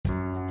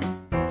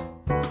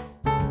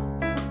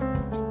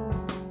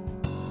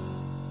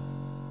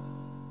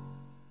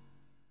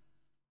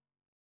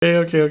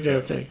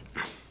Okay.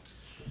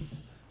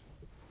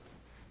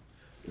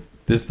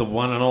 This is the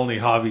one and only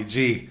Javi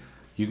G.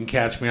 You can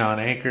catch me on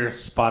Anchor,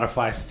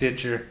 Spotify,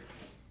 Stitcher,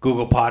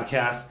 Google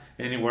Podcasts,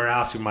 anywhere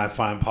else you might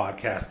find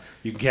podcasts.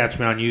 You can catch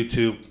me on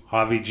YouTube,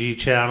 Javi G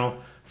channel,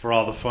 for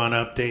all the fun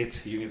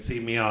updates. You can see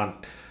me on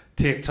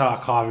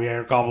TikTok,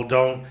 Javier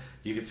Gobbledome.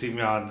 You can see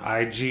me on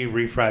IG,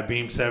 Refried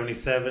Beam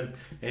 77.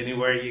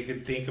 Anywhere you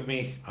can think of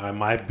me, I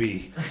might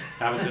be.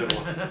 Have a good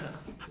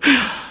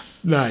one.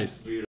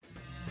 Nice.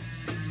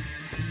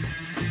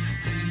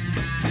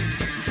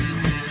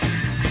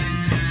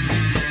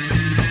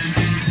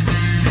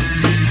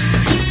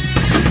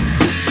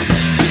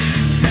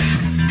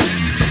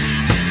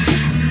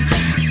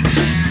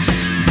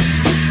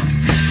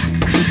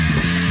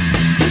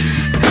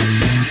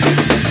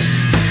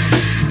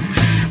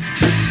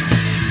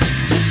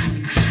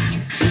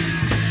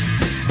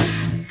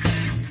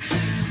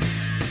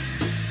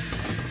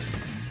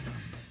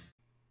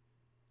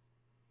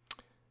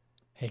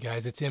 Hey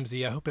guys, it's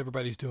MZ. I hope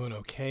everybody's doing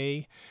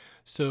okay.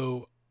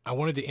 So I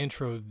wanted to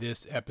intro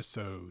this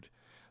episode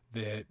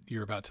that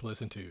you're about to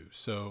listen to.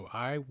 So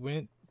I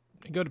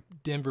go to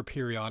Denver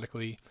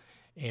periodically,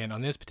 and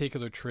on this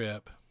particular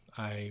trip,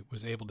 I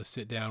was able to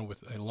sit down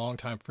with a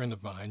longtime friend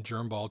of mine,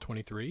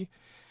 Germball23.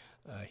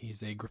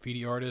 He's a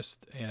graffiti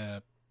artist,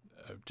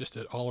 just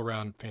an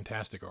all-around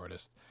fantastic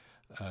artist.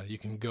 You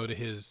can go to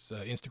his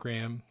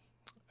Instagram,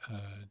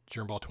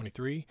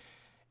 Germball23,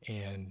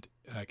 and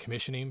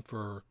commission him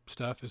for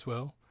stuff as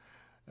well.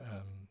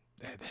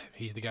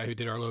 He's the guy who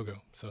did our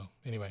logo. So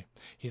anyway,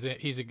 he's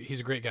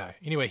a great guy.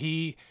 Anyway,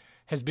 he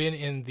has been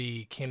in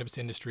the cannabis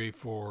industry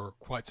for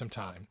quite some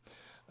time,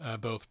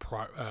 both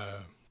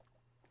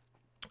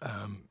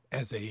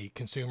as a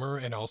consumer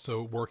and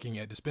also working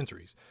at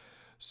dispensaries.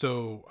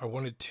 So I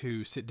wanted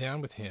to sit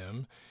down with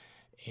him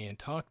and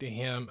talk to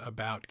him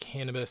about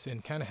cannabis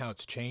and kind of how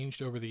it's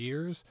changed over the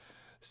years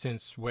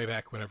since way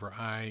back whenever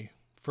I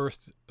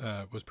first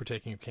was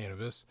partaking of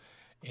cannabis,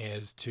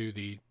 as to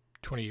the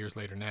 20 years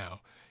later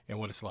now, and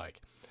what it's like.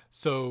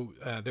 So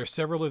there's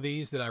several of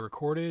these that I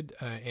recorded,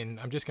 and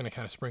I'm just going to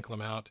kind of sprinkle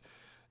them out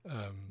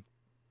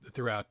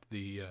throughout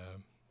the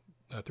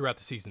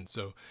season.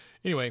 So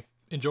anyway,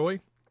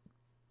 enjoy.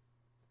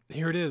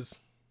 Here it is.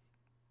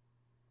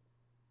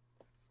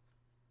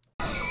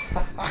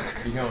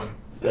 You going?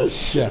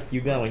 Yeah,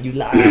 you going? You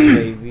live,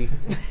 baby.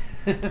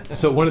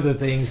 So one of the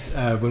things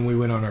when we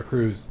went on our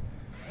cruise,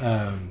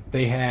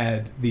 they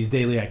had these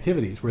daily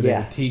activities where they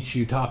would teach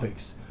you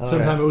topics.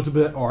 Sometimes it was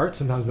about art,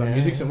 sometimes about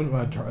music, sometimes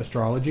about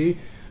astrology,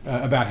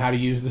 about how to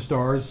use the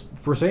stars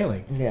for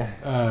sailing.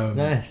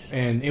 Nice.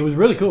 And it was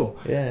really cool.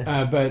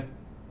 Yeah. But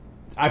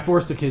I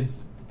forced the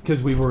kids,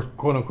 because we were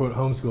quote-unquote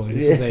homeschooling.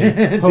 This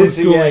was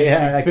a homeschooling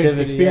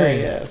activity.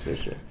 experience. Yeah, for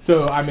sure.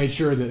 So I made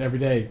sure that every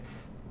day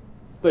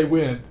they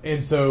went.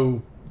 And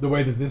so the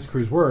way that this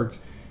cruise worked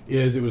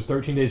is it was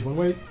 13 days one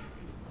way.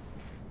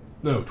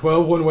 No,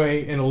 12 one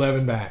way and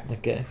 11 back.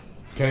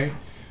 Okay?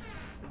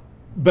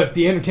 But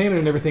the entertainment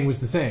and everything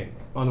was the same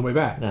on the way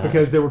back.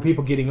 Because there were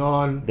people getting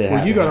on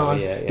where you got on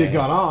that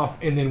got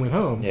off and then went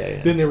home.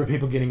 Then there were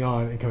people getting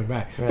on and coming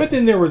back. Right. But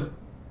then there was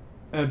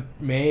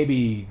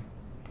maybe,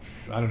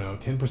 I don't know,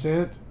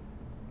 10%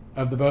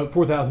 of the boat,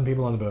 4,000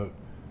 people on the boat.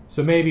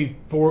 So maybe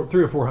 300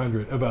 or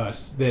 400 of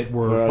us that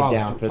were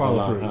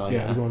follow-throughs.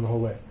 Yeah, going the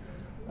whole way.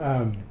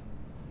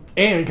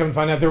 And come to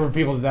find out there were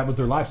people that was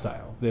their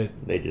lifestyle.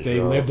 That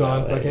they lived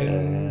on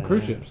fucking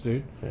cruise ships,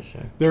 dude. For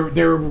sure.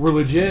 There were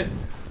legit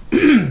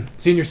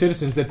senior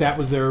citizens that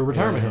was their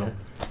retirement home,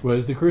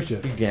 was the cruise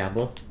ship. You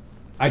gamble?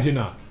 I do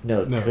not.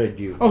 No. Could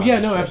you? Oh yeah,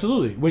 no,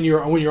 absolutely. When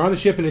you're on the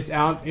ship and it's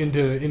out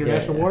into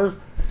international waters,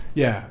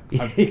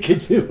 you could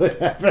do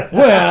whatever.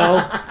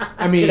 Well,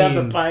 I mean, could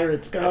have the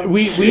pirates come.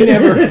 We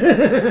never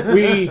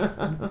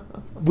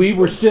we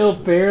were still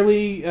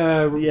fairly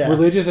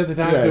religious at the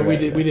time, so we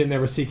didn't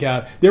ever seek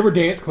out. There were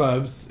dance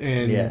clubs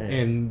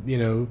and you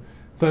know,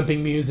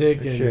 thumping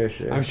music. And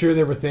sure. I'm sure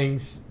there were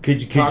things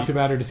talked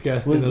about or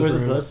discussed. Were in those the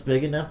rooms. boats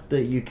big enough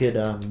that you could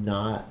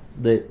not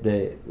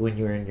when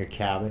you were in your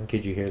cabin,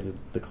 could you hear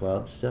the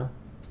clubs still?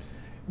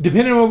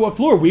 Depending on what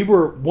floor we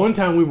were. One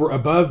time we were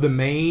above the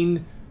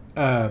main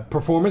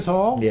performance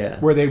hall,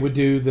 where they would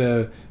do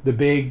the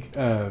big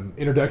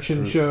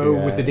introduction show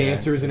with the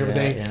dancers and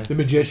everything. Yeah. The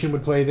magician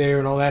would play there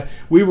and all that.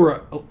 We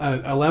were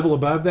a level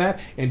above that,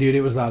 and dude,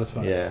 it was loud as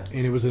fuck. Yeah.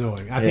 And it was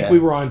annoying. I think we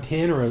were on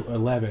 10 or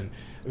 11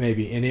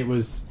 maybe, and it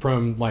was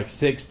from like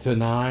 6 to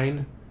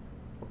 9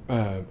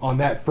 on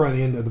that front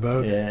end of the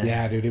boat.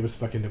 Yeah, dude, it was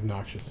fucking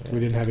obnoxious. We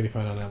didn't have any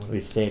fun on that one. We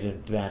stayed in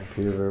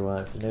Vancouver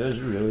once, and it was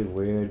a really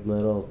weird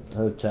little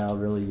hotel,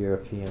 really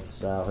European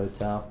style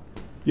hotel.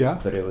 Yeah.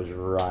 But it was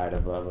right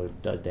above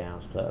a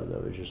dance club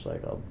that was just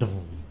like, oh, dum,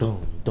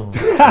 dum, dum.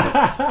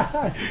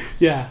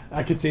 Yeah,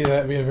 I could see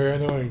that being very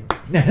annoying.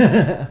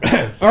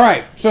 All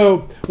right,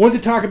 so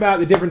wanted to talk about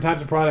the different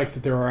types of products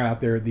that there are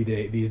out there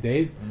these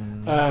days.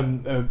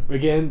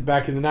 Again,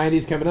 back in the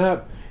 90s coming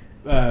up,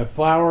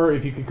 flour,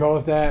 if you could call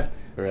it that,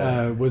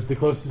 was the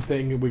closest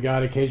thing we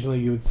got. Occasionally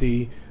you would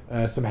see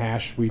some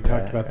hash. We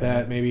talked about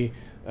that. Maybe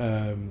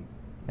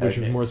which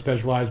was more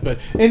specialized.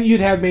 And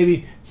you'd have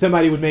maybe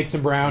somebody would make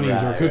some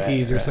brownies or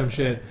cookies or some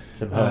shit,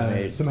 some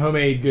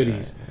homemade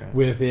goodies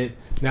with it.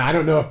 Now I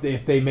don't know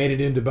if they made it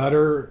into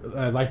butter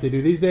like they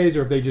do these days,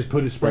 or if they just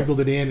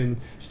sprinkled it in and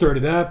stirred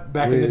it up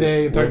back in the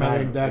day. I'm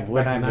talking about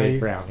when I made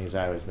brownies,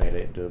 I always made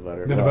it into a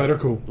butter. Butter,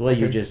 cool. Well,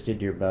 you just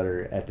did your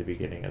butter at the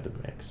beginning of the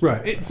mix,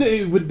 right?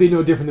 It would be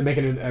no different than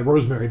making a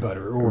rosemary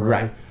butter,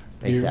 or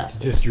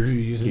exactly. You're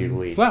using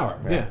wheat flour,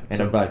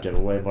 and a budget,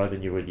 way more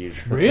than you would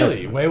use.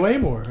 Really, way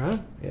more, huh?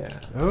 Yeah.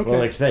 Okay.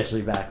 Well,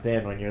 especially back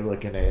then when you're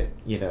looking at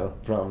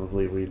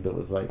probably weed that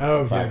was like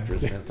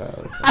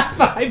 5%.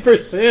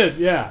 5%,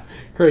 yeah,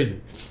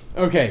 crazy.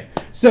 Okay,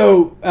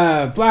 so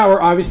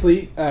flour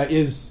obviously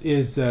is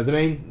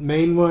the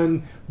main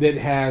one that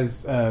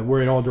has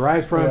where it all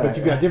derives from, but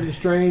you've got different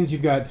strains.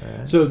 You've got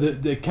so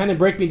the kind of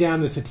break me down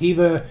the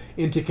sativa,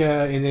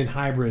 indica, and then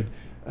hybrid.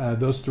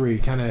 Those three,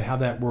 kind of how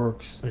that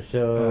works.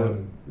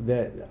 So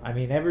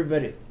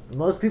everybody,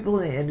 most people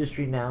in the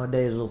industry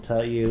nowadays will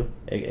tell you,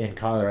 in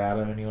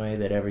Colorado anyway,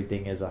 that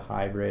everything is a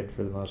hybrid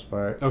for the most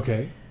part.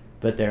 Okay.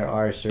 But there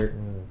are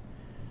certain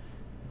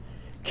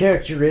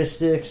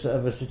characteristics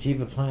of a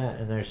sativa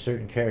plant, and there's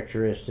certain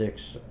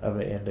characteristics of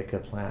an indica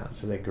plant.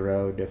 So they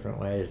grow different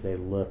ways, they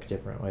look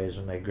different ways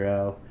when they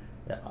grow,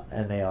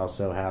 and they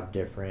also have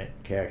different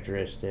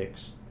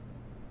characteristics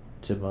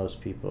to most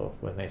people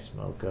when they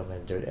smoke them,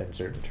 and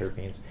certain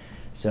terpenes.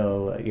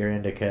 So your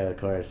indica, of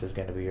course, is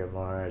going to be your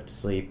more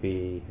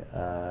sleepy,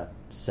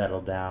 settle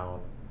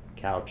down,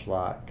 couch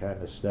lock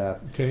kind of stuff.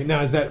 Okay,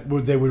 now is that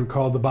what they would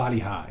call the body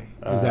high?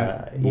 Is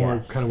that more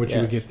kind of what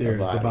you would get there? Is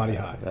the body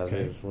high? That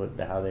is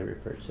how they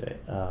refer to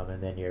it.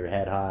 And then your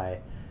head high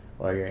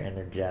or your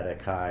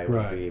energetic high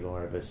would be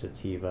more of a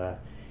sativa.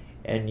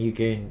 And you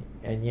can,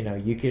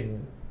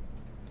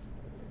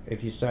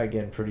 if you start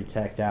getting pretty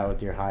teched out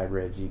with your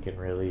hybrids, you can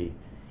really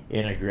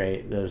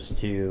integrate those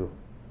two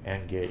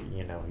and get,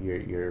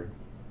 your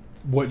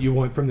what you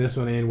want from this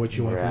one and what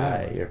you want from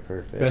that one. You're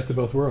perfect. Best of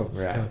both worlds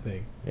kind of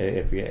thing.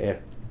 If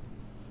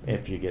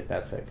you get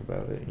that tech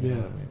about it, you know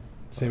what I mean?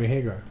 Sammy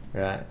Hagar.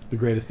 Right. The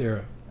greatest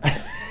era.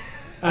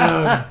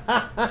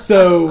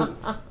 So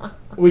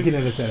we can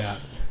edit that out.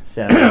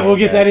 We'll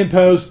get that in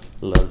post.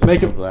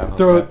 Make it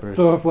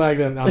throw a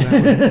flag on that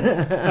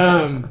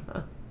one.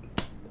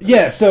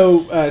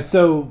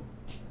 So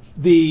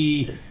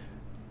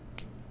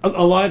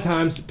a lot of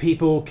times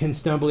people can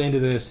stumble into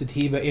the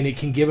sativa, and it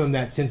can give them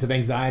that sense of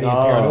anxiety and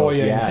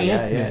paranoia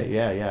enhancement.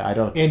 Yeah. I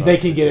don't. And they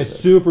can get a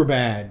super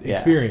bad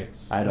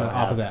experience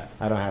off of that.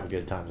 I don't have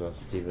good times on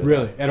sativa.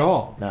 Really, at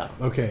all? No.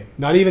 Okay,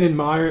 not even in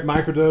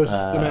microdose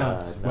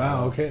amounts. No.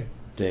 Wow. Okay.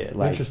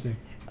 Interesting.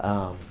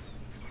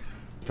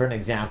 For an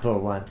example,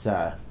 once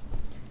I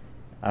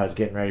was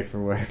getting ready for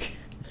work,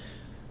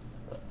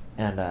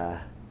 and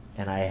I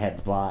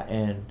had bought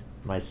in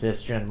my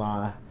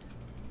sister-in-law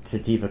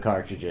sativa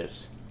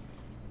cartridges,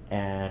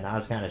 and I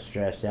was kind of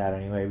stressed out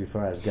anyway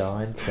before I was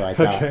going, so I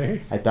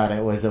thought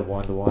it was a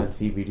 1-to-1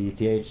 CBD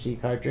THC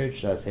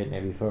cartridge, so I was hitting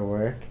it before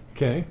work.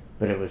 Okay.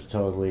 But it was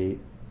totally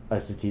a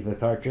sativa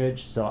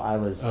cartridge, so I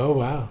was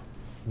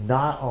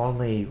not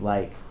only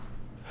like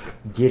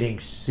getting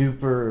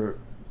super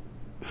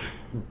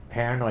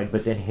paranoid,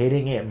 but then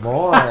hitting it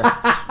more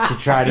to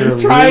try to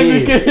relieve, trying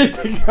to get it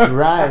to go.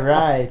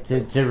 Right,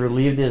 to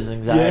relieve this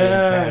anxiety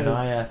and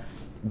paranoia,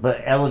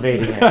 but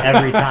elevating it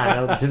every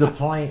time to the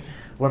point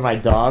where my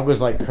dog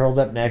was like curled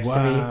up next to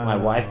me. My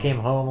wife came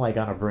home like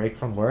on a break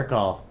from work,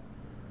 all,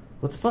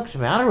 "What the fuck's the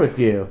matter with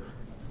you?"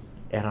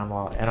 And I'm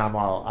all,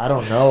 I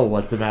don't know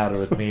what the matter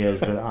with me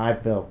is, but I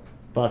feel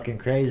fucking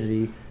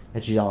crazy.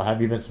 And she's all,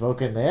 "Have you been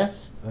smoking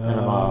this?" And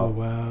I'm all,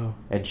 wow.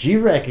 And she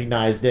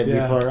recognized it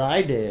before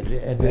I did.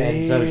 And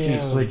so she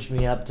switched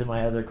me up to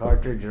my other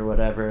cartridge or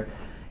whatever.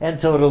 And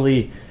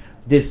totally,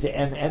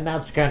 and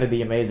that's kind of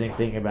the amazing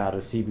thing about a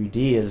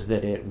CBD, is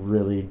that it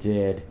really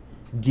did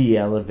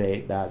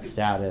de-elevate that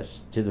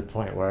status to the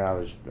point where I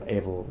was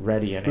able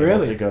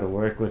to go to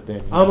work with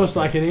it. Almost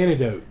like an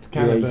antidote,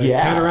 kind of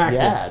counteractive.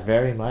 Yeah,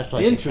 very much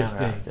like interesting.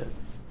 Counteractive,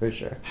 for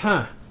sure.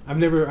 Huh. I've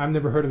never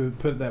heard of it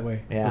put that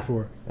way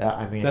before.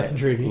 I mean, that's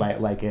intriguing.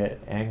 Like an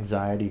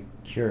anxiety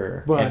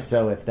cure. But, and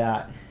so if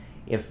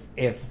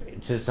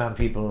to some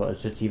people a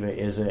sativa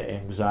is an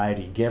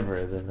anxiety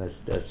giver, then the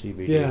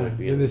CBD would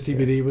be. Then the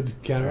CBD would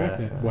counteract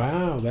that.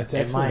 Wow, that's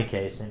excellent. In my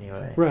case,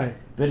 anyway. Right.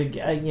 But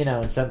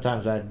and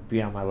sometimes I'd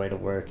be on my way to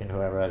work, and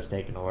whoever I was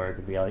taking to work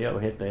would be like, "Yo,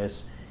 hit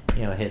this,"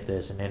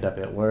 and end up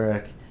at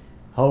work,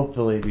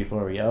 hopefully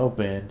before we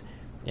opened,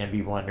 and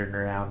be wandering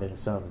around in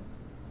some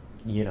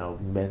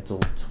mental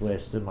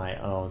twist of my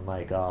own,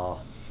 like, I'm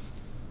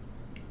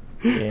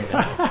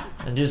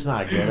just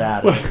not good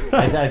at it.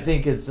 I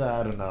think it's,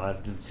 I don't know,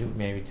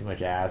 maybe too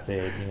much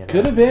acid.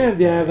 Could have been,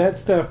 that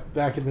stuff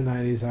back in the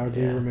 90s. I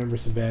do remember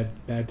some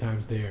bad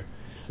times there.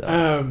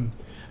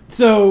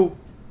 So,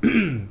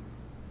 and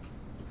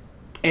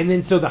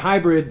then the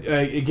hybrid,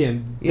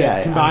 again,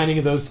 combining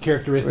of those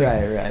characteristics.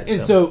 Right.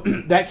 And so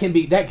that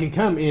can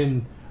come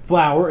in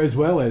flour as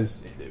well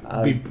as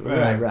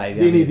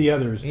any of the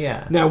others.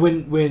 Yeah. Now,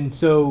 when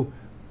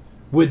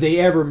would they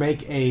ever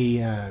make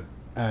the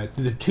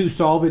two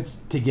solvents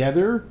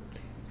together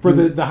for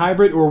the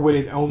hybrid, or would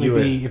it only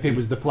be if it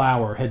was the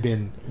flour had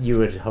been? You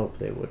would hope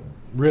they wouldn't.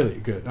 Really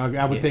good.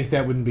 I would think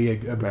that wouldn't be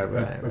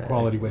a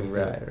quality way to do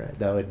it. Right.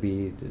 That would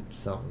be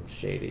something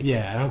shady.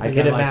 Yeah, I don't think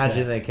I could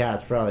imagine the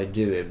cats probably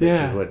do it, but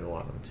you wouldn't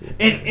want them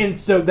to. And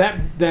so that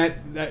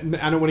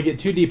I don't want to get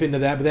too deep into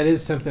that, but that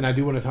is something I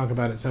do want to talk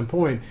about at some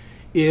point.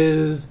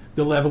 Is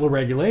the level of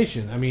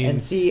regulation? I mean,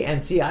 and see,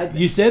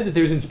 you said that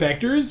there's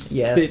inspectors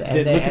that look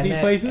at these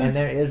places, and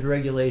there is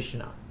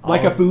regulation,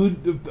 like a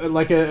food,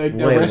 like a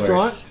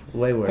restaurant.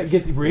 Way worse.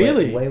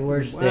 Really, way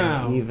worse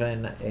than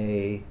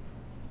even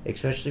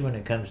especially when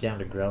it comes down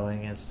to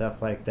growing and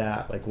stuff like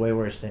that. Like way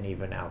worse than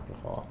even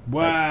alcohol.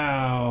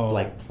 Wow.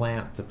 Like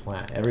plant to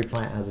plant, every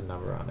plant has a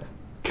number on it.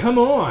 Come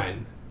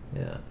on.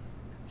 Yeah.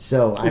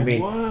 So, I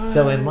mean,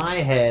 so in my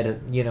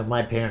head,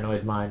 my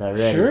paranoid mind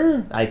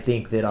already, I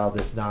think that all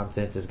this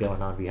nonsense is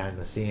going on behind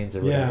the scenes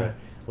or whatever,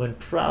 when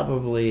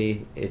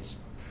probably it's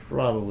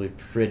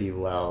pretty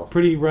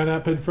run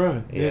up in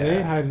front. Yeah, they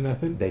ain't hiding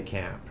nothing. They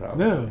can't,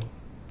 probably. No.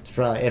 It's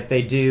probably, if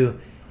they do,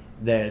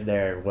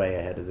 they're way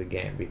ahead of the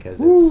game because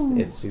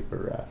it's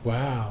super rough.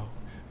 Wow.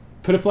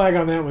 Put a flag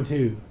on that one,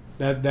 too.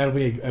 That'll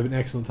be an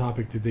excellent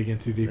topic to dig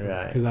into deeper.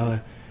 Right.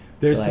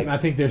 Because I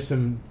think there's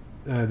some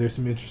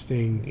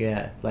interesting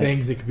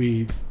things that could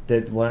be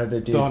one of the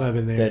dudes thought of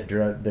in there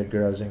that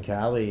grows in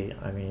Cali.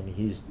 I mean,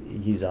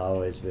 he's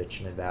always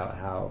bitching about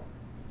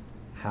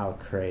how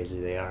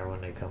crazy they are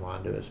when they come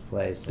onto his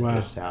place and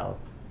just how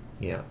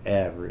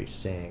every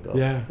single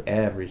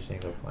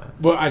plant.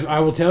 Well, I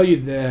will tell you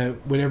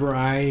that whenever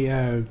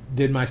I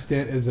did my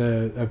stint as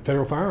a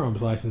federal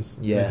firearms license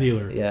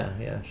dealer,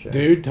 sure,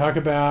 dude, talk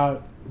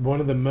about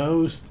one of the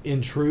most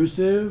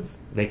intrusive.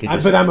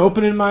 But I'm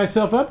opening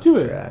myself up to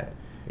it. Right.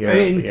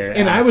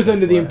 And I was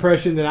under the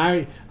impression that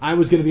I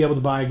was going to be able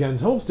to buy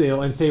guns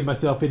wholesale and save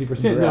myself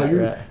 50%.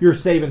 No, you're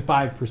saving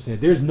 5%.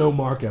 There's no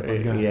markup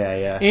on guns.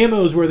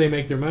 Ammo is where they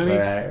make their money.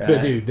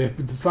 But dude,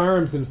 the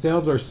firearms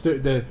themselves are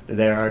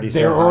they're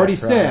already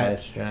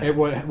set at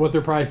what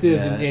their price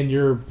is,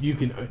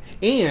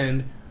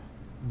 and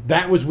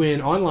that was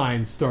when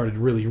online started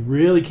really,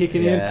 really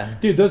kicking in.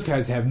 Dude, those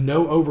guys have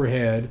no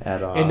overhead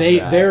at all, and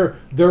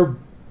they're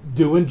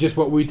doing just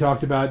what we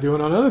talked about doing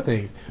on other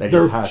things.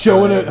 They're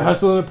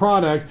hustling a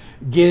product,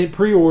 getting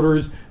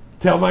pre-orders,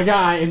 tell my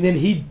guy, and then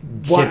he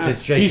ships it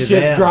straight to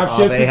them. Drop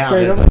ships it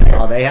straight up.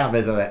 All they have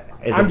is a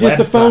I'm just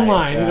a phone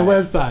line and a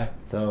website.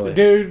 Totally.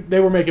 Dude, they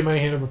were making money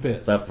hand over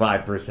fist. But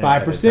 5%.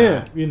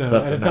 5%,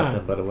 at a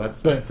time.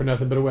 But for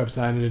nothing but a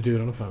website and to do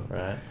it on the phone.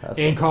 Right.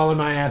 And calling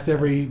my ass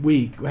every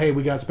week. Hey,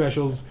 we got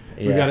specials.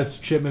 We got a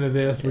shipment of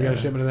this. We got a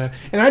shipment of that.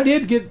 And I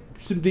did get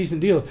some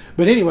decent deals.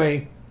 But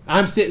anyway,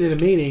 I'm sitting in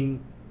a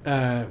meeting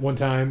one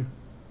time,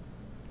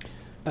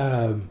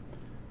 and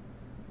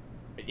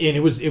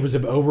it was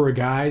over a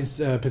guy's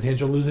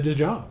potential losing his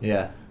job.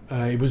 Yeah.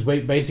 It was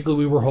basically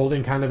we were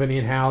holding kind of an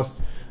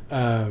in-house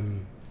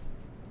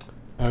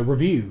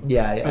review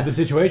of the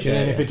situation,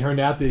 and if it turned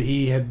out that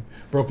he had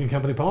broken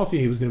company policy,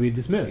 he was going to be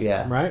dismissed.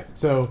 Yeah. Right.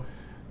 So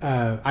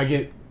I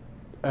get.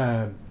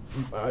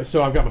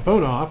 So I've got my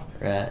phone off,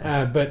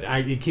 but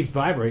it keeps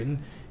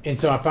vibrating. And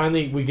so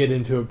we get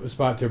into a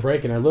spot to a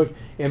break, and I look,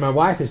 and my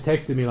wife has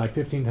texted me like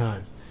 15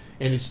 times.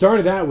 And it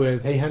started out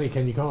with, hey, honey,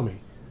 can you call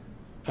me?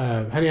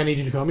 Honey, I need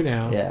you to call me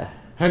now. Yeah.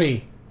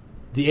 Honey,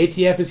 the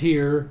ATF is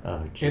here,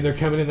 and they're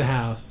coming in the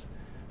house.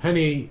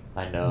 Honey,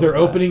 I know they're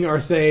opening our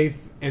safe,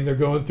 and they're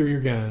going through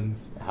your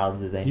guns. How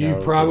did they know?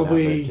 You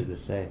probably to the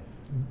safe?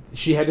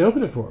 She had to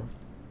open it for him.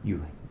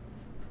 You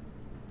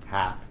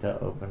have to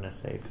open a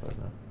safe for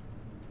them.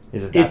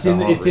 It's in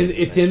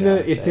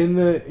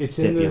the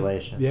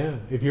stipulations. Yeah,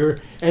 if you're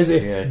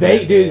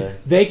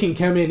they can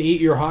come in, eat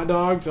your hot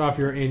dogs off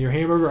your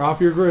hamburger off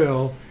your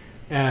grill,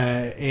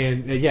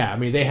 I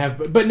mean they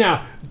have. But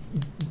now,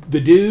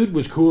 the dude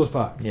was cool as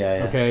fuck.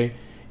 Yeah. Okay,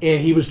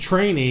 and he was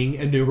training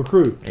a new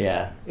recruit.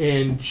 Yeah,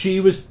 and she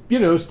was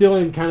still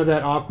in kind of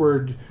that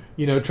awkward.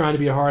 Trying to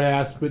be a hard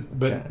ass,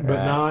 but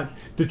not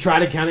to try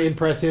to kind of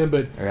impress him,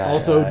 but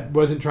also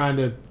wasn't trying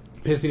to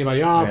piss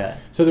anybody off. Right.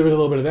 So there was a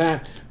little bit of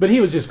that. But he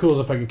was just cool as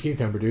a fucking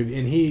cucumber, dude.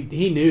 And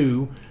he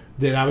knew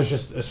that I was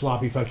just a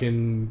sloppy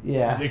fucking...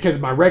 Yeah. Because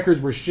my records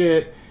were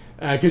shit.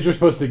 Because you're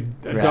supposed to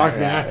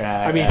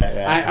document...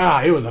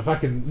 it was a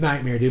fucking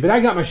nightmare, dude. But I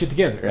got my shit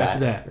together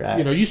after that.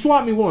 Right. You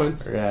swat me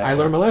once. Right. I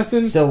learned my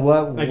lesson.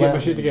 So I get my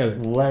shit together.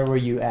 Where were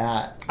you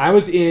at? I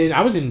was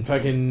in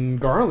fucking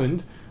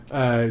Garland.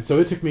 So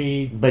it took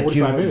me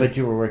 45 minutes. But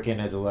you were working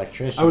as an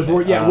electrician. I was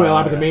working. I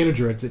was a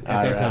manager at that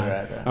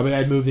time. Right. I mean,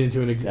 I'd moved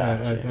into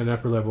an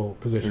upper level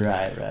position.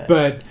 Right.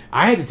 But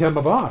I had to tell my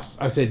boss.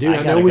 I said, "Dude,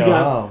 I know we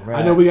got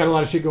a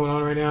lot of shit going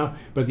on right now,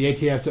 but the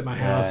ATF's at my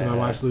house and my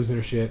wife's losing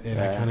her shit, and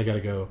I kind of got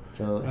to go."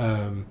 So,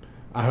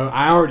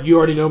 you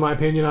already know my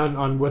opinion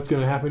on what's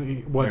going to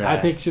happen. What I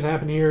think should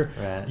happen here.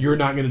 Right. You're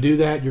not going to do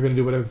that. You're going to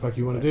do whatever the fuck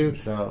you want to do.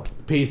 So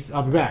peace.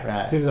 I'll be back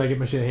as soon as I get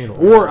my shit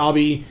handled, or I'll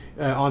be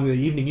on the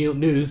evening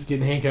news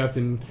getting handcuffed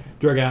and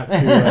drug out to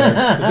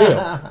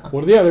jail.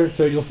 One or the other.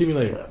 So you'll see me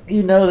later.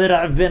 You know that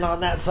I've been on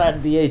that side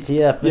of the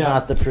ATF, but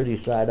not the pretty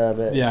side of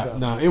it. Yeah, so.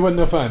 no, it wasn't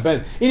no fun.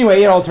 But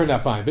anyway, it all turned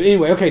out fine. But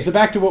anyway, okay, so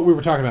back to what we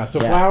were talking about. So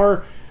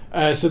flour.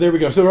 So there we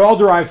go. So they're all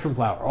derived from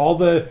flour. All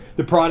the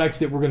products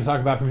that we're going to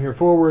talk about from here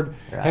forward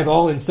have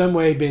all in some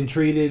way been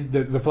treated.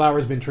 The flour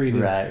has been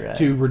treated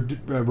to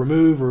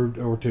remove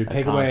or to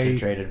take away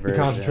the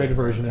concentrated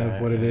version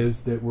of what it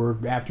is that we're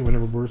after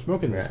whenever we're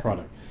smoking this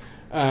product.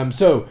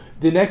 So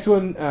the next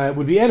one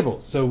would be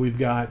edibles. So we've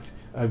got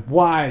a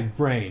wide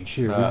range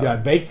here. We've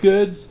got baked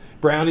goods,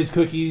 brownies,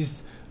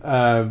 cookies. We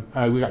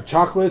got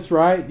chocolates,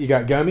 right? You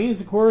got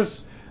gummies, of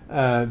course.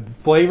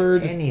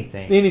 Flavored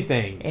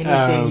anything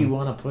you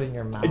want to put in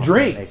your mouth.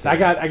 Drinks.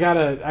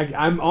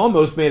 I'm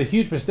almost made a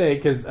huge mistake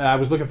because I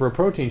was looking for a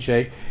protein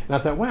shake and I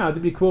thought, wow,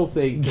 that'd be cool if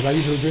they, because I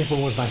usually drink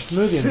one with my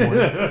smoothie in the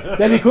morning.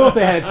 That'd be cool if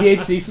they had a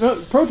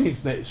THC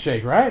protein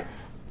shake, right?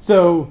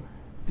 So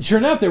sure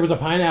enough, there was a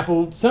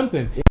pineapple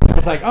something. I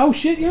was like, oh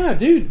shit, yeah,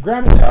 dude,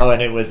 grab it. Oh,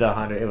 and it was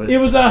 100. It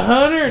was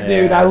 100,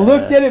 dude. I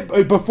looked at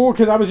it before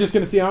because I was just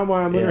going to see I'm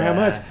wondering how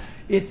much.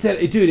 It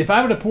said, dude, if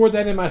I would have poured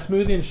that in my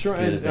smoothie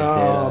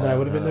that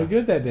would have been no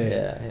good that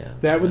day.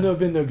 That would have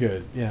been no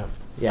good. Yeah.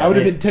 I would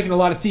have been taking a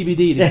lot of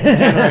CBD to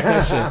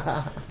counteract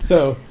that shit.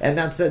 So, and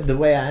that's the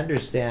way I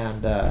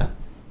understand.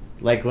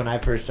 Like when I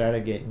first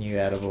started getting you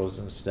edibles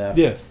and stuff.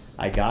 Yes.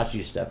 I got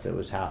you stuff that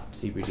was half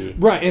CBD.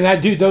 Right,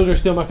 and those are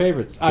still my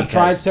favorites. I've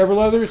tried several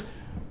others.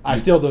 I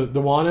still the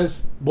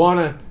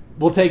Wana.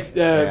 We'll take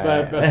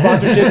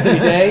sponsorships any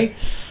day.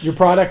 Your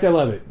product, I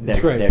love it. It's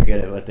great. They're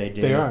good at what they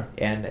do. They are.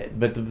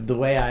 But the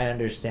way I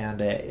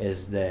understand it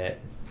is that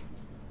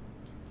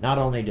not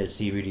only does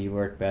CBD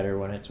work better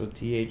when it's with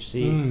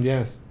THC,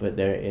 yes, but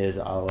there is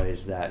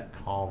always that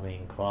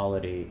calming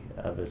quality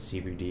of a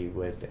CBD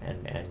with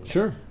and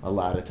sure. A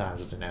lot of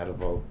times with an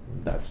edible,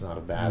 that's not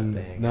a bad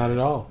thing. Not at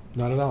all.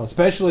 Not at all.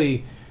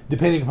 Especially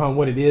depending upon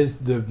what it is,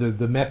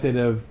 the method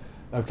of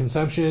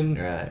consumption,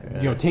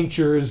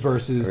 tinctures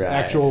versus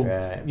actual,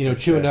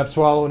 chewing up,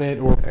 swallowing it,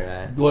 or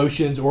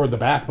lotions, or the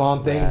bath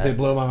bomb things that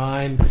blow my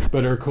mind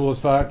but are cool as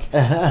fuck.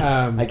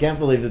 I can't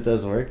believe that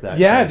those work that.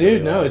 Yeah,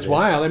 dude, no, it's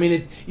wild. I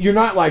mean, you're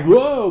not like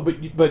whoa,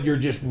 but you're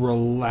just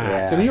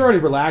relaxed. I mean, you're already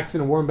relaxed in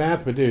a warm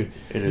bath, but dude,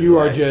 you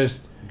are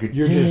just.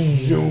 You're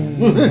just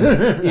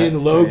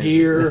in low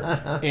gear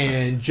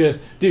and just,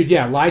 dude,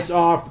 lights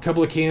off, a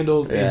couple of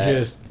candles, and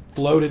just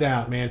float it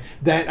out, man.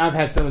 That I've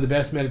had some of the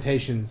best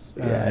meditations.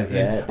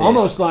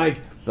 Almost like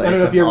I don't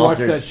know if you ever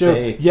watched that show.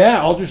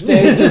 Yeah, Altered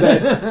States. Or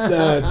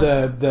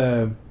that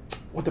the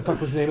what the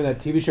fuck was the name of that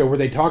TV show where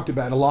they talked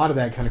about a lot of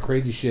that kind of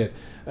crazy shit.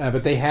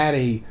 But they had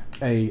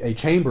a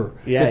chamber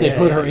that they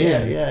put her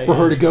in for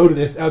her to go to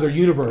this other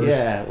universe.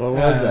 Yeah, what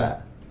was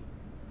that?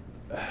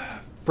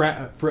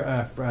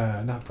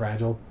 Not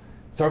Fragile.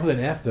 Start with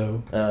an F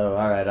though. Oh,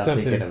 all right. I'm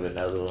thinking of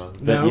another one.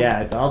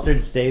 But the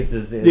Altered States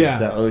is the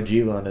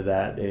OG one of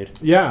that, dude.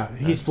 Yeah,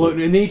 he's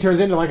floating, and then he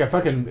turns into like a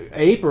fucking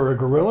ape or a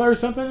gorilla or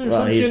something or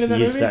some shit in that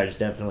movie. He starts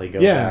definitely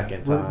going back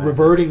in time.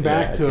 Reverting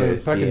back to a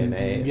fucking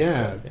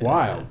DNA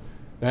wild.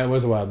 That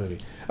was a wild movie.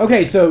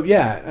 Okay, so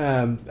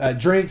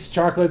drinks,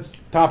 chocolates,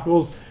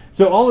 topicals.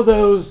 So all of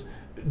those.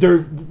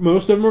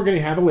 Most of them are going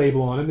to have a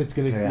label on them that's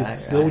going to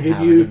still give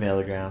you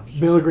milligrams.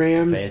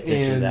 Pay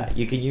attention to that.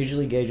 You can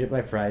usually gauge it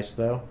by price,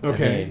 though.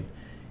 Okay.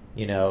 I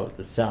mean,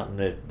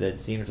 something that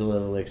seems a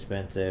little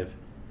expensive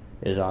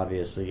is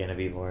obviously going to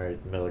be more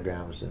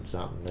milligrams than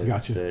something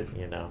that's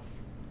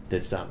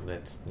something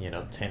that's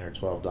 $10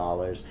 or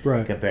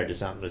 $12 compared to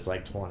something that's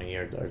like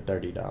 $20 or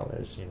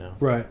 $30.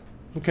 Right.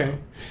 Okay.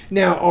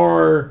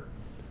 Now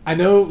I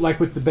know,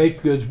 like with the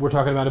baked goods, we're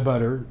talking about a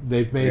butter.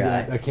 They've made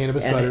a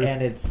cannabis butter,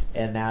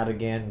 and that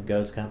again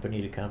goes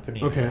company to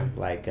company. Okay,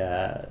 like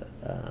I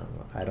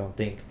don't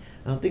think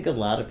a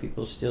lot of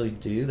people still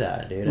do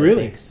that, dude.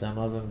 Really, I think some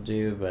of them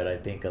do, but I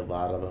think a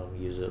lot of them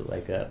use it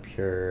like a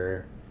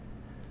pure,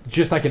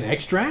 just like an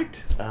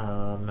extract.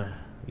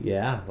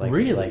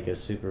 Really, like a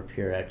super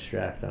pure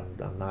extract.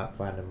 I'm not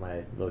finding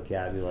my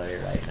vocabulary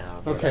right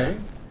now. Okay.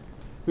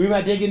 We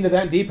might dig into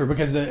that deeper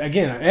because,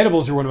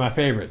 edibles are one of my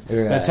favorites.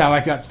 Right. That's how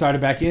I got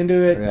started back into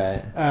it.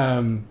 Right.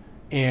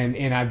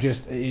 And I've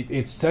just,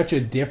 it's such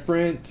a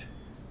different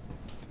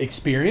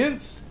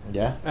experience.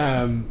 Yeah.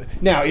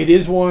 Now, it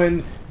is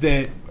one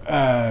that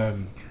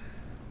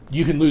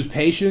you can lose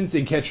patience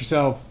and catch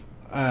yourself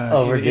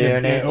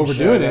overdoing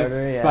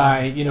it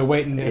by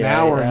waiting an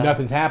hour and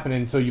nothing's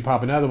happening, so you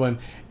pop another one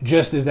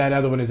just as that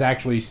other one is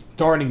actually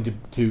starting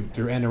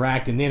to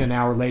interact, and then an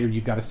hour later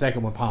you've got a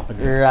second one popping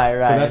in. Right. So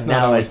that's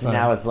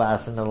now it's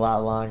lasting a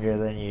lot longer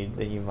than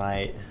you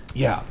might.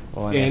 Yeah,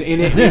 and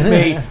it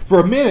may for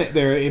a minute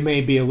there it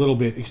may be a little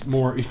bit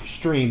more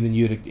extreme than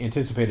you'd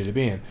anticipated it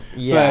being.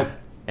 Yeah,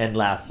 and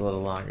lasts a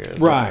little longer.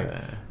 Right,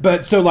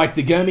 but so like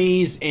the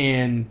gummies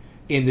and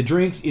the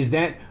drinks,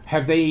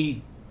 have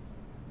they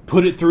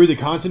put it through the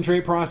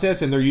concentrate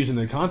process and they're using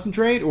the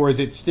concentrate, or is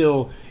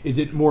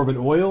it more of an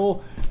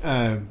oil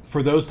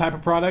for those type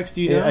of products?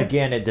 Do you know?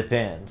 Again, it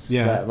depends.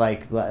 Yeah.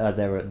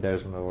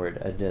 There's my word,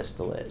 a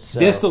distillate. So,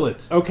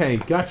 distillates. Okay,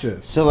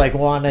 gotcha. So like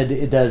Wana,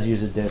 it does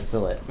use a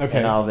distillate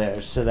in all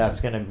theirs. So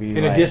that's going to be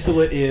and a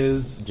distillate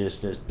is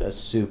just a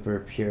super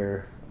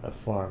pure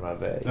form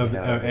of it.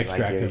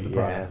 Extract of the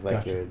product. Yeah,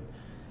 like gotcha.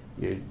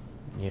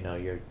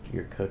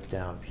 your cooked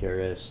down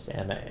purist,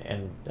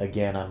 and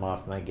again, I'm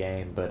off my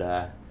game,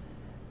 but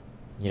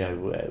we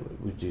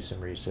do some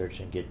research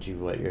and get you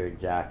what your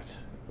exact,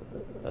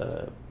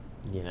 how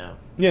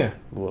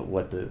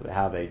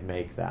they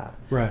make that.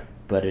 Right.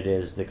 But it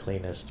is the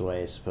cleanest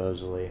way,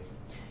 supposedly,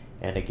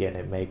 and again,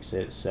 it makes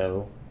it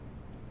so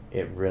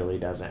it really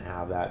doesn't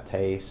have that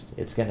taste.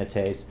 It's going to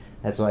taste.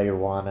 That's why your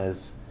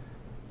Wanas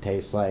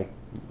taste like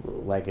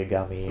a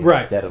gummy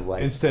instead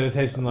of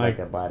tasting like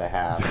a bite of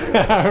half.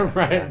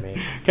 Right. You know I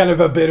mean? Kind of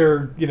a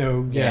bitter,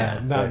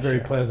 not very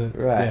pleasant.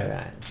 Right,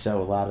 yes. right.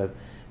 So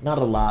not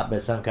a lot,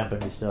 but some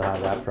companies still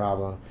have that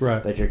problem.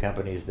 Right. But your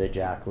companies that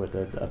jack with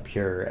a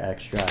pure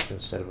extract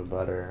instead of a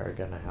butter are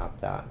going to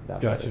have that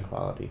gotcha. better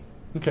quality.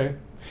 Okay.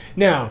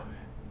 Now,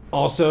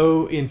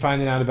 also in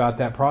finding out about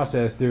that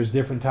process, there's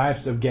different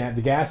types of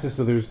the gases.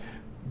 So there's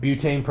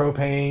butane,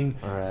 propane,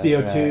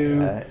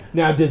 CO2. Right.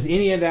 Now, does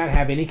any of that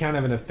have any kind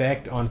of an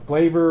effect on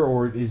flavor,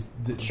 or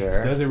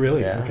sure? Does it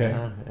really? Yeah, Okay.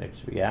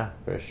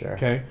 For sure.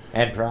 Okay.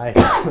 And price.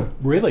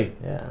 Really?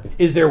 Yeah.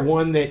 Is there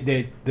one that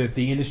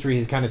the industry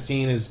has kind of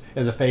seen as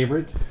a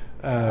favorite,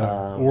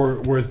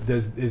 or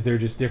is there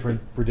just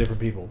different for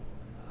different people?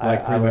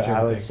 Like I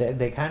would say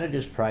they kind of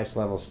just price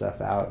level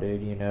stuff out,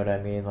 dude. You know what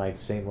I mean? Like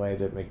same way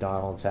that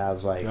McDonald's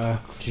has like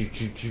choo.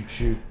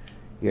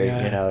 If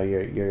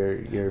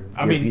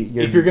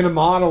you're going to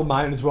model,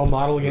 might as well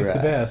model against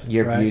the best.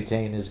 Your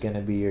butane is going to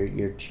be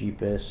your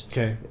cheapest.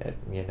 Okay. But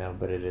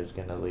it is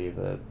going to leave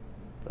a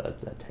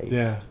taste.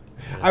 Yeah.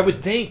 I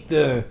would think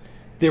there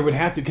would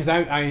have to, because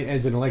I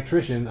as an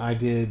electrician, I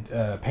did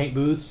paint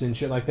booths and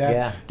shit like that.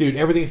 Yeah. Dude,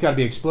 everything's got to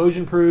be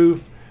explosion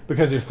proof.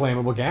 Because there's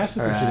flammable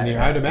gases and shit in here.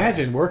 I'd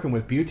imagine working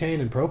with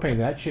butane and propane,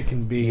 that shit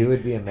can be You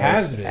would be amazed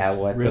hazardous. At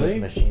what really? those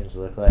machines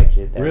look like.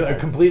 Really?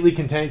 Completely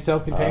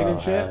self-contained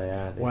and shit?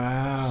 Yeah,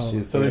 wow.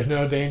 Super. So there's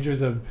no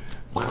dangers of...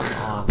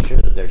 I'm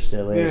sure that there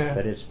still is,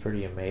 but it's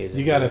pretty amazing.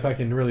 You got to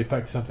fucking really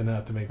fuck something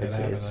up to make that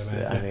happen, I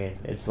imagine. I mean,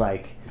 it's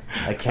like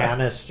a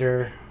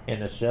canister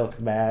in a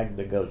silk bag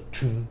that goes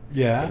in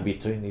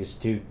between these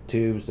two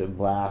tubes that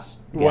blast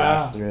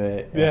gas through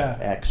it.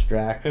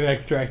 Extract. And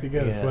extract it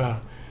goes. Yeah.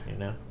 Wow. You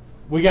know?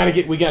 We got to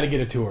get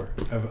a tour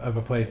of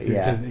a place, dude.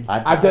 Yeah.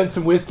 I've done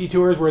some whiskey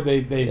tours where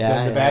they've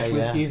done the batch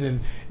whiskeys,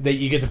 and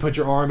you get to put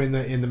your arm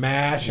in the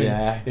mash,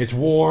 and it's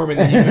warm, and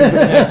then you move to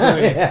the next one,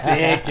 and it's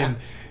thick, and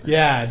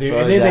dude.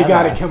 And then they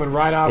got it coming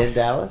right off in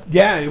Dallas.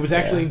 Yeah, it was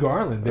actually in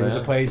Garland. There was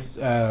a place,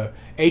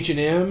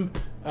 H&M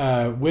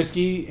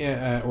whiskey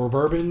or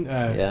bourbon.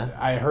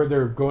 I heard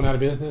they're going out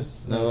of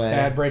business.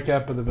 Sad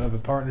breakup of a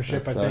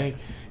partnership, I think.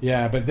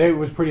 Yeah, but it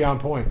was pretty on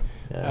point.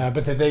 Yeah.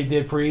 But that they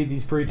did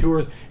these free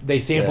tours. They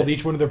sampled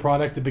each one of their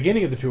product at the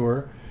beginning of the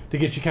tour to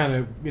get you kind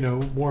of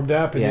warmed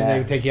up, and then they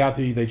would take you out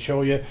there. They'd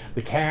show you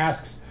the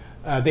casks.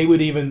 They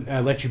would even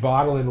let you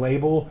bottle and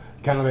label,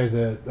 kind of as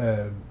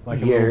a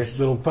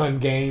little fun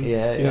game.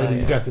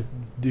 You got to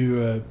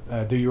do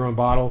your own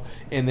bottle,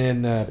 and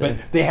then but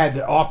they had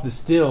off the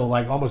still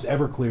like almost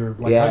Everclear,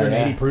 like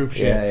 180 proof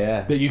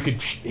shit that you could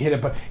hit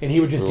up, and he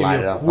would just give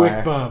you a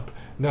quick bump.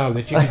 No,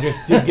 that you could just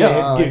get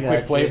a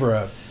quick flavor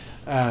of.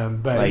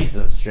 But like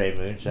some straight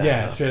moonshine.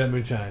 Yeah, straight up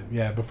moonshine.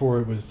 Yeah,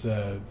 before it was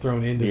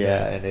thrown into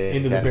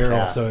the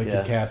barrel so it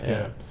could cask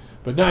out.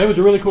 But no, it was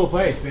a really cool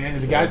place, man.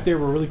 And the guys there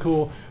were really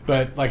cool.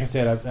 But like I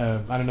said,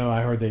 I don't know.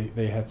 I heard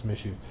they had some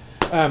issues.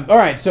 All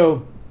right,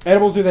 so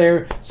edibles are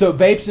there. So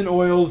vapes and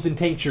oils and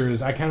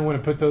tinctures. I kind of want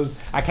to put those.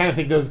 I kind of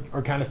think those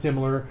are kind of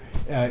similar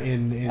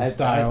in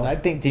style. I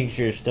think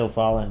tinctures still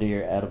fall into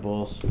your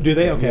edibles. Do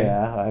they? Okay.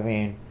 Yeah, I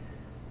mean.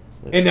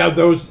 And now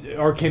those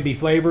can be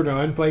flavored or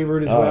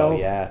unflavored as well? Oh,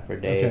 yeah, for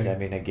days. Okay. I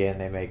mean, again,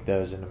 they make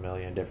those in a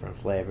million different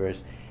flavors.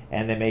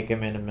 And they make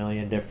them in a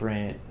million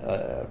different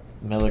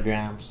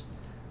milligrams.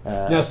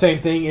 Now,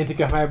 same thing,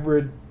 Indica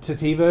Hybrid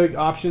Sativa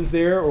options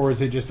there? Or is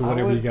it just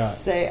whatever you got?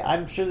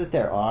 I'm sure that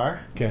there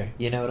are. Okay.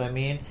 You know what I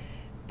mean?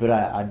 But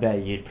I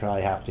bet you'd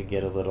probably have to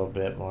get a little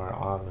bit more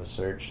on the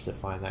search to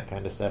find that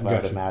kind of stuff. Gotcha.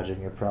 I would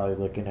imagine you're probably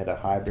looking at a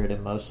hybrid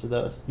in most of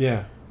those.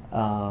 Yeah.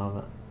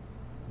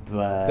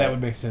 But that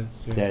would make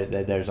sense. Yeah.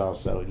 There's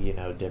also,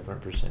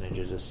 different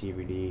percentages of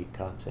CBD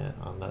content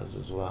on those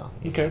as well.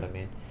 You know what I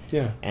mean?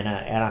 Yeah. And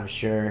I'm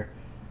sure,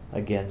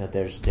 again, that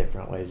there's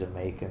different ways of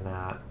making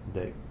that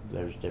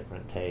there's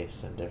different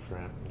tastes and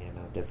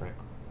different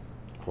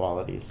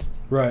qualities.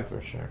 Right.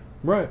 For sure.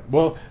 Right.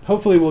 Well,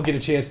 hopefully we'll get a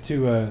chance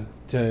to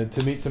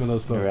meet some of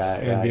those folks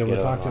and be able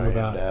to talk to them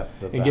about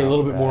and get a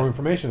little bit more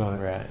information on it.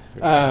 Right.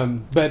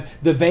 Sure. But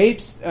the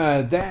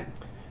vapes,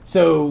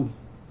 so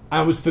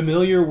I was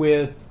familiar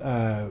with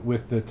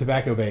the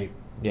tobacco vape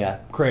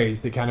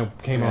craze that kind of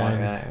came on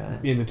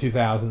in the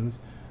 2000s.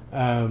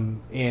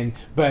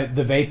 But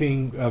the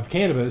vaping of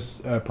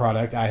cannabis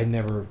product I had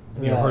never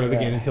heard of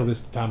again until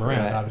this time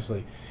around,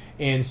 obviously.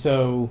 And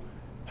so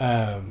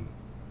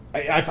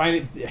I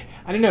find it,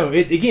 I don't know,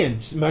 it again,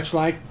 much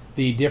like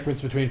the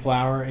difference between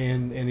flower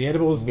and the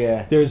edibles,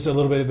 there's a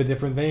little bit of a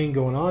different thing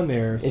going on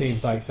there,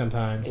 seems like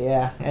sometimes.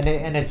 Yeah, and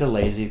it's a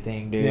lazy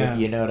thing, dude. Yeah.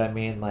 You know what I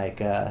mean?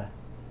 Like, I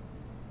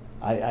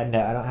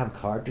don't have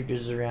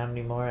cartridges around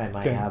anymore. I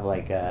might have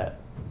like a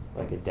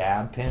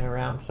dab pen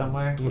around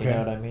somewhere. You know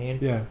what I mean?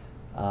 Yeah.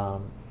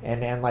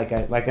 And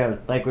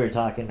like we were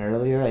talking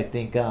earlier, I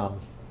think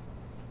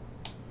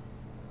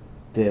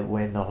that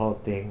when the whole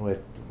thing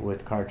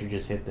with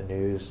cartridges hit the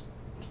news,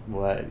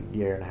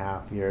 year and a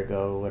half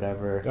ago,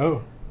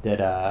 whatever.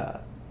 That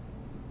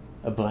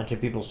a bunch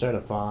of people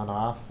started falling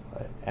off,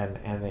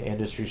 and the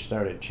industry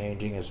started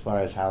changing as far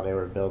as how they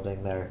were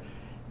building their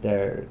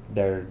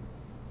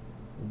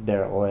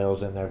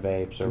oils and their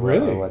vapes or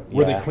really? What,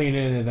 were they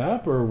cleaning it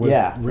up or was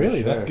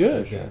really? Sure, that's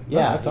good. Sure.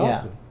 Yeah, that's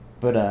awesome.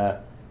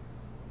 But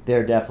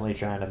they're definitely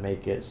trying to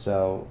make it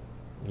so,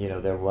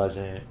 there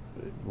wasn't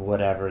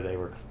whatever they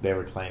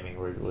were claiming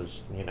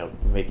was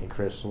making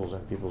crystals in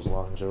people's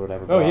lungs or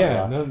whatever. Blah,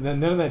 blah.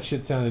 None of that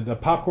shit sounded the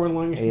popcorn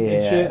lung and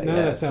shit. None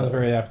of that sounds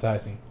very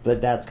appetizing. But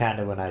that's kind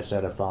of when I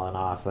started falling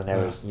off, when there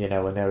was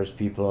when there was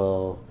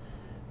people.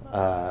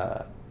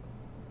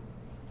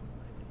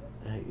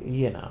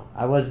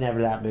 I wasn't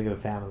ever that big of a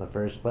fan in the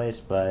first place,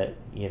 but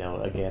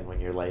again,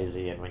 when you're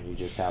lazy and when you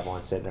just have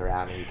one sitting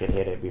around and you can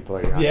hit it before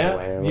you're on your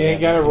way. Or you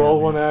ain't got to roll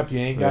one up. You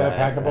ain't got to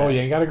pack a bowl. You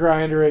ain't got to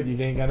grinder it. You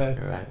ain't got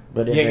to.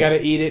 But you ain't got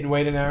to eat it and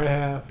wait an hour and a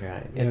half.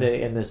 Right.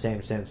 In the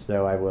same sense,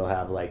 though, I will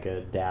have like a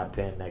dab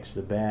pen next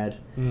to the bed,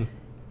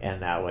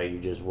 and that way you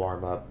just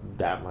warm up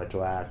that much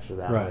wax or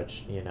that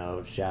much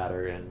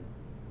shatter, and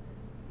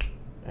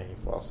you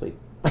fall asleep.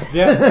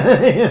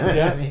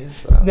 Yeah. I mean,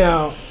 so.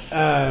 Now.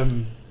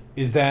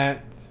 Is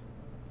that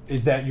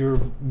your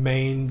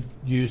main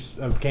use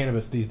of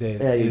cannabis these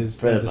days? Yeah, is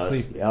for as a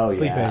sleep aid?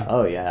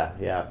 Oh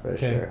yeah, for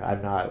sure.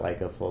 I'm not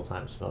like a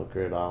full-time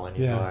smoker at all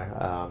anymore.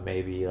 Yeah.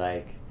 Maybe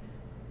like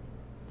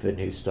if a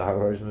new Star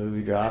Wars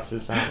movie drops or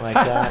something like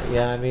that. You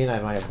know what I mean? I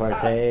might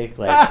partake.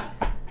 Like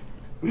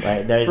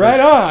there's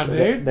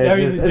dude.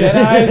 There's the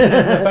Jedis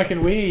and the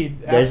fucking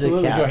weed.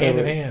 Absolutely go hand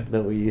in hand.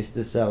 That we used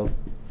to sell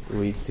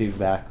weed to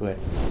back in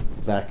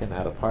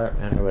that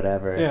apartment or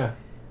whatever. Yeah.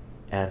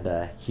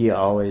 And he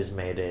always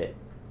made it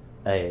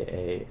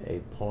a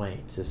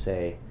point to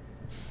say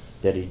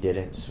that he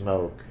didn't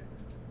smoke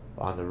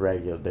on the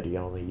regular, that he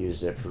only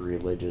used it for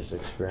religious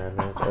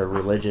experiments or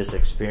religious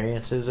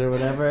experiences or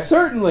whatever.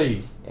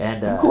 Certainly.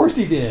 And of course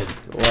he did.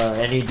 Well,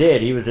 and he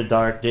did. He was a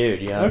dark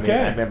dude. What I mean?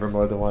 I remember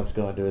more than once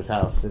going to his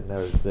house and there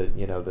was the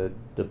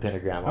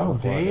pentagram on the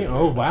floor.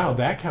 Oh, wow.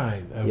 That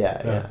kind of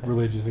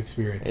religious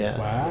experiences. Yeah,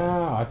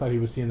 wow. I thought he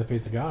was seeing the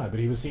face of God,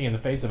 but he was seeing the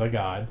face of a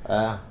God.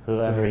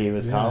 Whoever he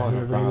was calling.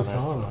 Whoever he was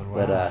calling on.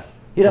 Wow. But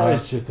he'd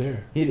always sit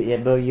there.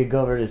 But you'd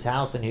go over to his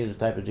house and he was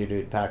the type of dude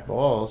who'd pack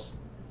bowls,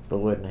 but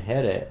wouldn't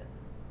hit it.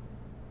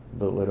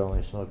 But would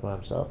only smoke by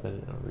himself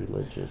in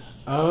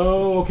religious.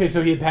 Oh, okay.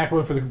 So he had packed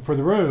one for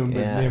the room,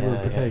 but never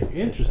partake.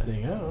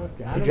 Interesting. Oh,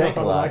 I don't drank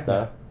know if a lot, like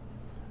that.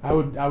 I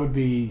would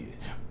be.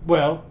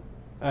 Well,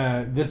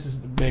 this is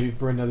maybe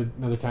for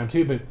another time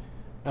too. But,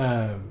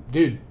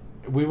 dude,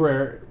 we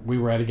were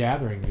at a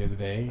gathering the other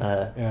day,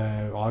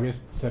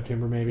 August,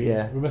 September maybe.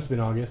 Yeah, it must have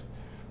been August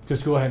because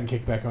school hadn't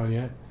kicked back on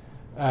yet.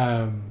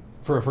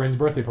 For a friend's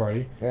birthday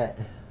party. Right.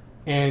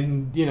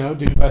 And,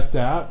 dude busts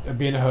out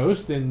being a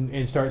host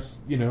and starts,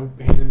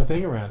 handing the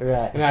thing around.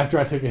 Right. And after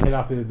I took a hit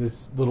off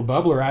this little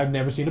bubbler, I'd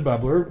never seen a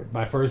bubbler.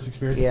 My first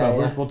experience with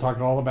bubblers. Yeah. We'll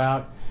talk all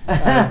about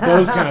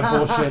those kind of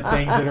bullshit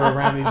things that are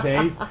around these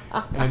days.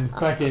 And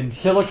fucking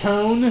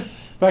silicone.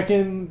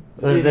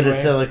 Was it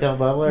a silicone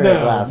bubbler or a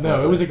glass bubbler?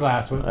 No, it was a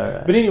glass one.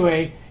 Right. But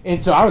anyway,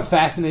 and so I was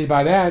fascinated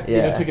by that.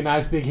 Yeah. Took a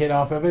nice big hit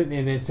off of it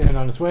and then sent it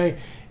on its way.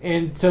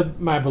 And so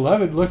my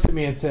beloved looks at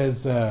me and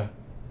says...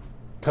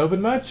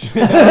 COVID much?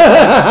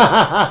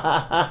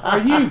 Are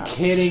you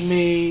kidding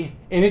me?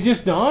 And it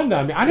just dawned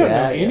on me. I don't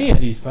know any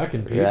of these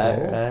fucking people.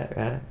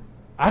 Right.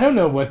 I don't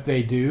know what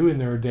they do in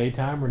their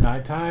daytime or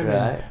nighttime.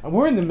 Right. And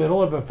we're in the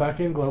middle of a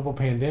fucking global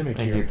pandemic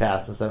and here. You're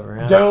passing something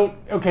around.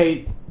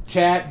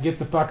 Chat, get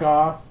the fuck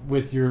off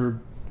with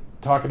your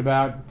talking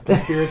about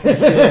conspiracy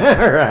shit.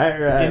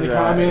 Right. In the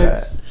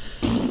comments.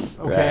 Right.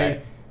 Okay.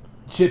 Right.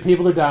 Shit,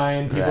 people are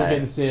dying. People are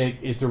getting sick.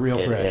 It's a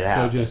real threat. It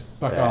so just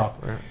fuck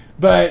off. Right.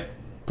 But...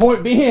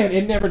 point being,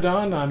 it never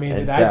dawned on me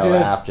that I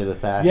just after the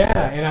fact.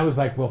 Yeah, and I was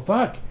like, well,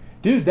 fuck,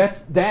 dude,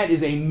 that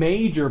is a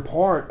major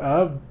part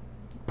of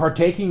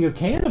partaking of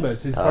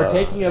cannabis. Is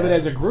partaking of it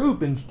as a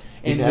group and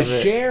the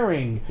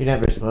sharing. You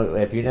never smoked.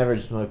 If you never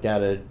smoked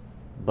out of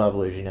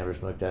bubblers, you never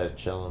smoked out of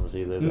chillums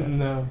either.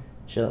 No.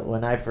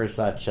 When I first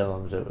saw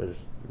chillums, it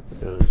was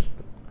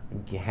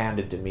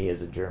handed to me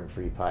as a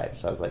germ-free pipe,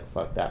 so I was like,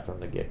 fuck that from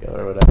the get-go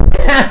or whatever.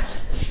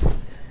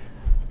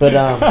 But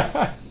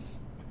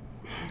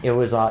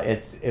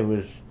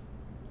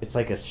it's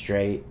like a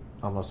straight,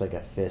 almost like a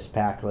fist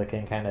pack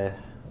looking kind of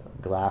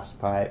glass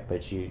pipe,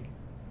 but you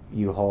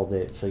you hold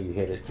it so you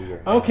hit it through your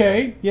hand.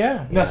 Okay,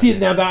 yeah. Now see,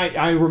 now that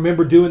I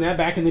remember doing that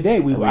back in the day.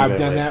 I've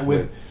done that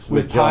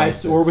with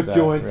pipes or with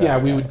joints. Right, yeah,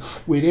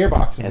 we'd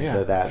airbox them. And yeah,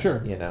 so that, sure.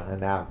 And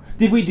now.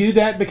 Did we do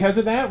that because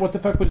of that? What the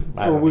fuck was?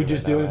 Or were we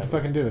just doing it to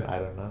fucking do it? I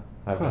don't know.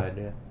 I have no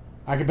idea.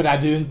 But I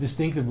do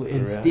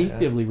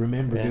instinctively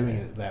remember doing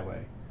it that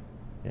way.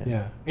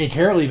 Yeah. And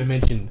Carol even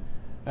mentioned.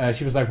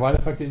 She was like, "Why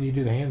the fuck didn't you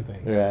do the hand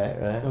thing?"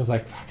 Right. I was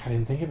like, "Fuck, I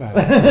didn't think about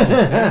it."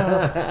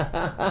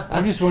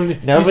 I'm just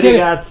wondering. Nobody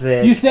got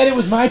sick. You said it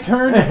was my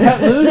turn to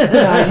cut loose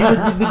tonight. You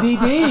were the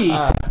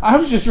DD.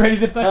 I'm just ready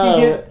to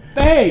fucking get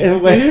thanks,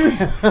 dude.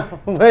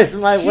 Where's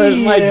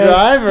my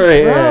driver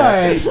here?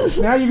 Right.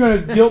 Now you're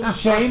going to guilt and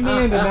shame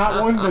me into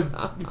not wanting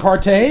to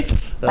partake?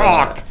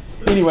 Fuck.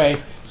 Anyway,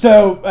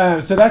 so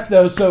that's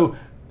those. So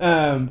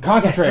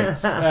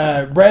concentrates,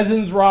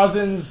 resins,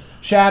 rosins,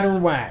 shatter,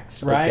 and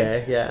wax, right?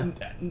 Okay, yeah.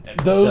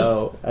 Those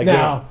so, again,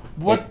 now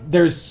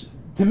there's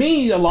to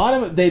me a lot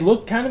of it, they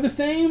look kind of the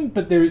same,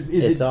 but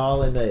it's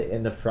all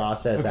in the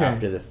process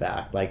after the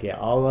fact. Like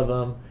all of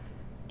them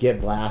get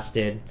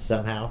blasted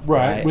somehow,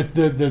 right? With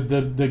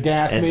the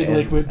gas made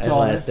liquid,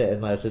 unless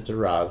it's a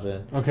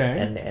rosin, okay.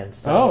 And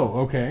some,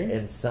 okay.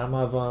 And some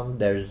of them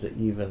there's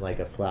even like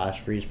a flash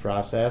freeze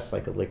process,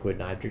 like a liquid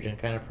nitrogen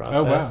kind of process.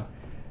 Oh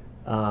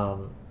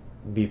wow.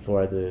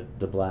 Before the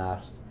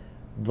blast.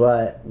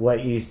 But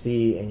what you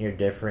see in your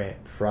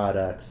different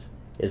products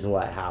is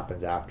what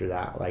happens after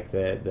that, like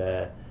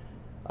the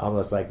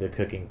almost like the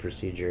cooking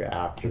procedure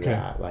after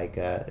that. Like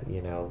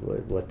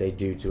what they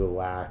do to a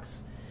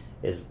wax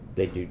is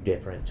they do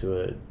different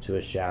to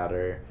a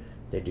shatter.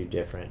 They do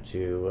different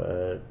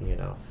to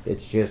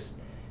it's just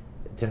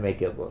to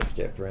make it look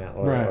different,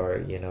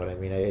 or you know what I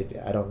mean.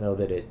 I don't know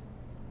that it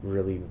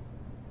really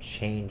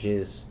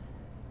changes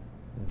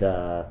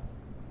the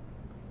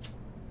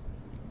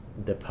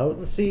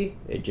potency.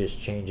 It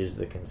just changes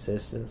the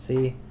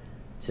consistency.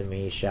 To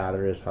me,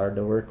 shatter is hard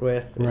to work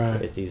with.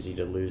 It's easy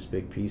to lose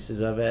big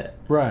pieces of it.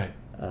 Right.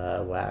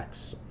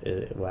 Wax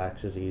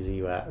is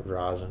easy.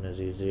 Rosin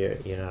is easier.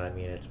 You know what I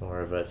mean? It's more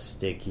of a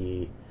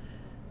sticky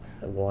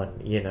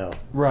one.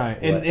 Right.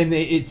 And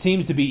it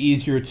seems to be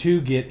easier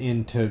to get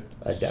into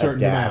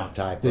certain amounts.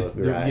 Type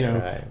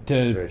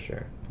to for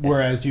sure.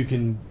 Whereas you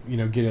can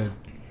get a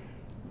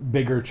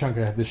bigger chunk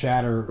of the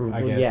shatter,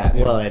 I guess. Yeah,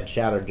 well, and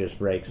shatter just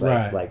breaks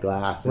like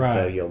glass, and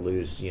so you'll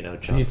lose,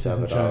 chunks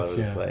of it all over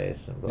the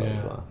place, and blah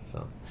blah blah.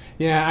 So,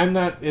 yeah, I'm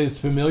not as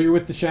familiar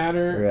with the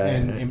shatter,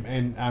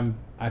 and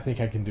I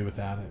think I can do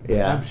without it.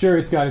 Yeah, I'm sure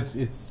it's got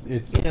its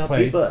place.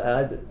 People,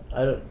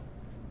 I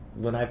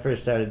when I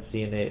first started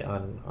seeing it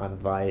on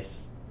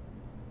Vice,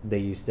 they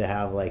used to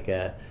have like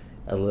a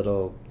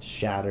little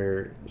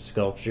shatter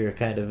sculpture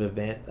kind of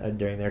event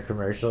during their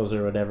commercials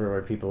or whatever,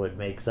 where people would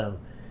make some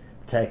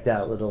teched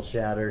out little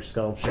shatter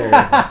sculpture.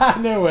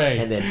 No way.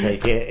 And then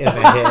take it in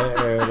the hit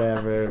or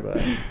whatever.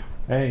 But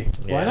hey,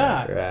 why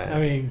not? Right. I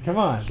mean, come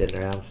on.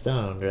 Sitting around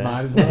stoned, right?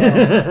 Might as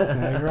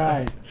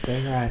well.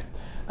 Dang right.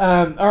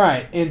 All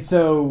right. And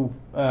so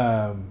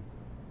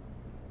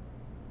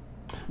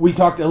we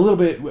talked a little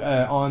bit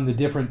on the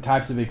different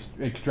types of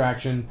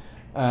extraction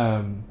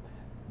and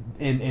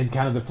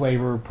kind of the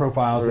flavor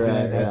profiles.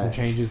 It has some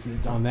changes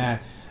on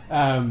that.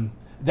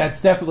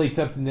 That's definitely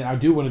something that I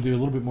do want to do a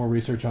little bit more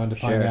research on to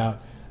find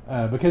out,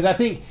 because I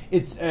think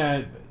it's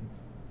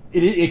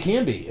it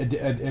can be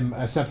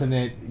something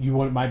that you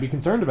might be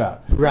concerned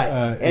about, right?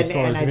 As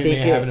far as it may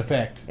have an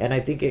effect. And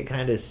I think it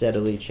kind of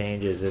steadily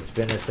changes. It's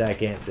been a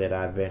second that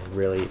I've been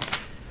really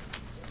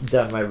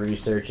done my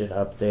research and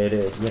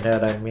updated. You know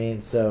what I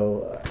mean?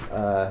 So,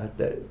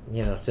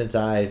 since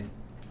I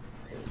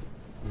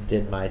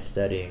did my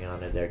studying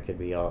on it, there could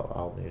be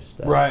all new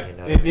stuff, right?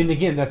 And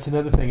again, that's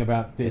another thing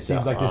about it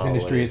seems like this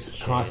industry is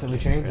constantly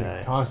changing,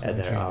 right? Constantly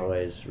and they're changing.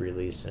 Always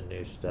releasing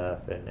new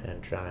stuff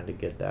and trying to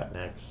get that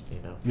next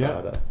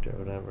product or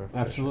whatever.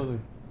 Absolutely.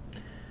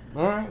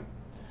 Sure. All right.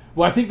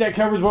 Well, I think that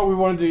covers what we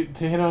wanted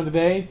to hit on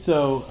today.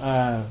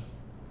 So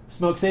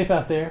smoke safe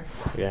out there.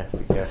 Yeah,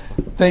 be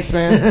careful. Thanks,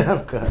 man.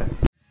 Of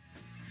course.